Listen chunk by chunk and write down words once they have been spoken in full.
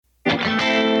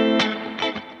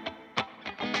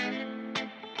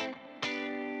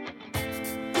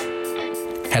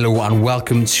Hello and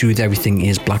welcome to the Everything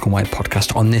is Black and White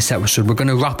podcast. On this episode, we're going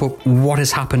to wrap up what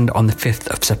has happened on the 5th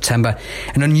of September.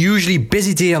 An unusually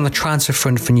busy day on the transfer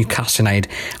front for Newcastle United,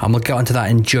 and we'll get onto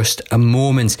that in just a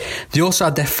moment. They also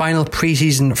had their final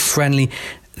pre-season friendly.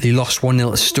 They lost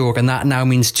 1-0 to Stoke, and that now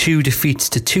means 2 defeats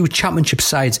to 2 championship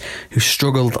sides who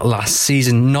struggled last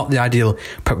season. Not the ideal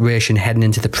preparation heading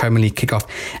into the Premier League kickoff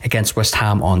against West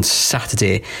Ham on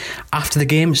Saturday. After the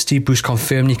game, Steve Bruce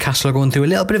confirmed Newcastle are going through a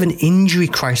little bit of an injury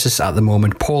crisis at the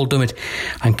moment. Paul Dummett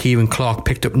and Kieran Clark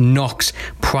picked up knocks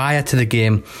prior to the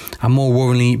game, and more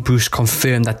worryingly, Bruce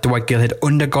confirmed that Dwight Gill had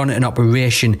undergone an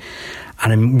operation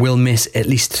and will miss at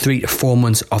least 3 to 4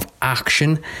 months of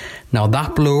action. Now,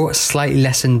 that blow slightly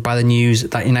lessened by the news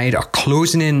that United are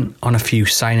closing in on a few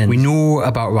signings. We know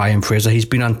about Ryan Fraser. He's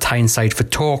been on Tyneside for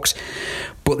talks,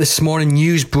 but this morning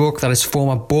news broke that his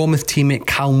former Bournemouth teammate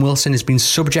Callum Wilson has been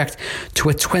subject to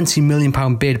a £20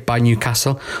 million bid by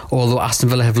Newcastle, although Aston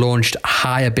Villa have launched a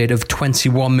higher bid of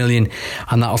 £21 million,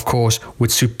 and that of course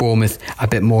would suit Bournemouth a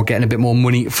bit more, getting a bit more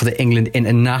money for the England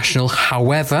international.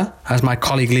 However, as my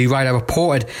colleague Lee Ryder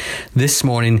reported this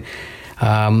morning,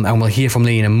 and we'll hear from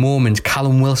Lee in a moment,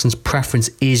 Callum Wilson's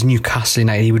preference is Newcastle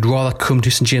United. He would rather come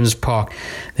to St James's Park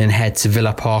than head to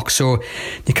Villa Park. So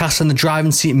Newcastle in the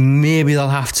driving seat, maybe they'll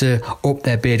have to up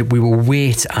their bid. We will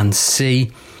wait and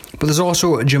see. But there's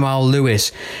also Jamal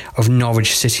Lewis of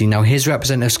Norwich City. Now, his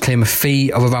representatives claim a fee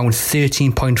of around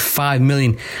 £13.5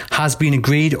 million has been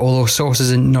agreed, although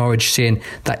sources in Norwich saying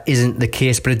that isn't the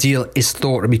case, but a deal is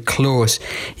thought to be close.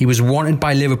 He was wanted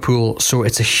by Liverpool, so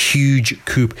it's a huge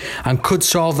coup and could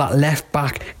solve that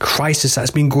left-back crisis that's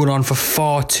been going on for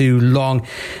far too long.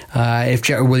 If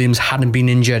Jetta Williams hadn't been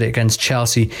injured against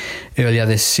Chelsea earlier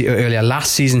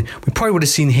last season, we probably would have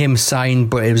seen him signed,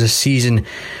 but it was a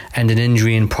season-ending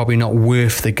injury and probably not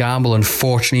worth the gamble,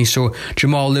 unfortunately. So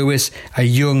Jamal Lewis, a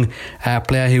young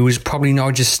player who was probably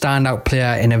Norwich's standout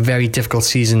player in a very difficult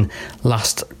season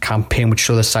last campaign, which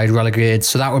saw the side relegated.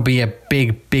 So that would be a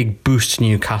big boost to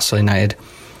Newcastle United.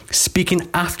 Speaking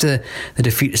after the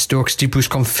defeat to Stoke, Steve Bruce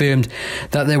confirmed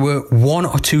that there were 1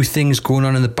 or 2 things going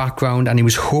on in the background, and he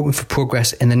was hoping for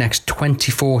progress in the next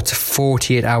 24 to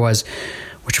 48 hours,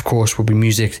 which of course will be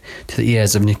music to the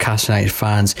ears of Newcastle United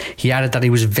fans. He added that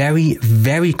he was very,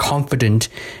 very confident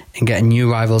in getting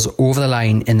new rivals over the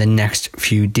line in the next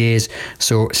few days.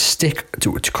 So stick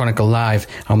to Chronicle Live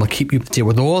and we'll keep you up to date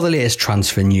with all the latest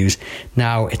transfer news.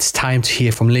 Now it's time to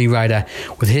hear from Lee Ryder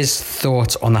with his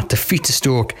thoughts on that defeat to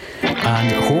Stoke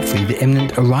and hopefully the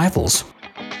imminent arrivals.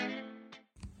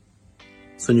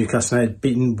 So Newcastle United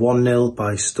beaten 1-0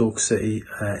 by Stoke City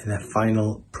in their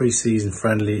final pre-season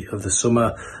friendly of the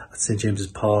summer at St James's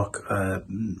Park.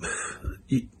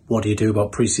 What do you do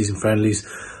about pre-season friendlies?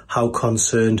 How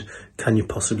concerned can you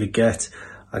possibly get?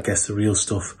 I guess the real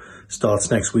stuff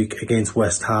starts next week against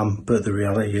West Ham, but the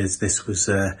reality is this was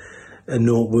a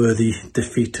noteworthy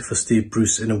defeat for Steve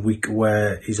Bruce in a week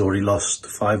where he's already lost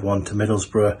 5-1 to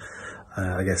Middlesbrough.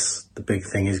 I guess the big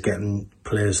thing is getting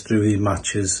players through these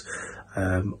matches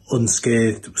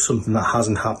unscathed, something that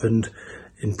hasn't happened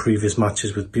in previous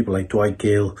matches with people like Dwight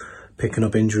Gill picking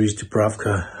up injuries,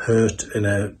 Dubravka hurt in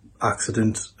an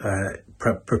accident,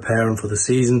 preparing for the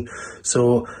season.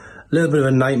 So a little bit of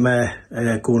a nightmare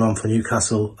going on for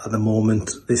Newcastle at the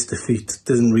moment. This defeat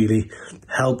doesn't really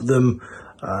help them.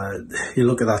 You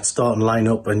look at that starting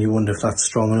lineup and you wonder if that's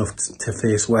strong enough to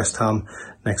face West Ham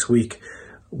next week.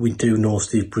 We do know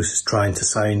Steve Bruce is trying to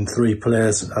sign 3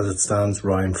 players as it stands: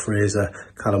 Ryan Fraser,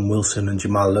 Callum Wilson and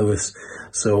Jamal Lewis.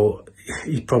 So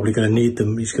he's probably going to need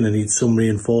them. He's going to need some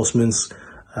reinforcements.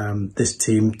 This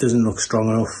team doesn't look strong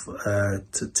enough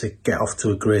to get off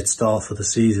to a great start for the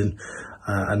season.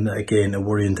 And again, a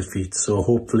worrying defeat. So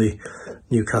hopefully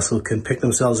Newcastle can pick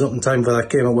themselves up in time for that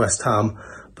game at West Ham.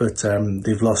 But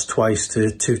they've lost twice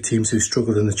to 2 teams who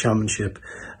struggled in the Championship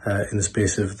in the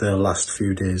space of the last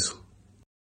few days.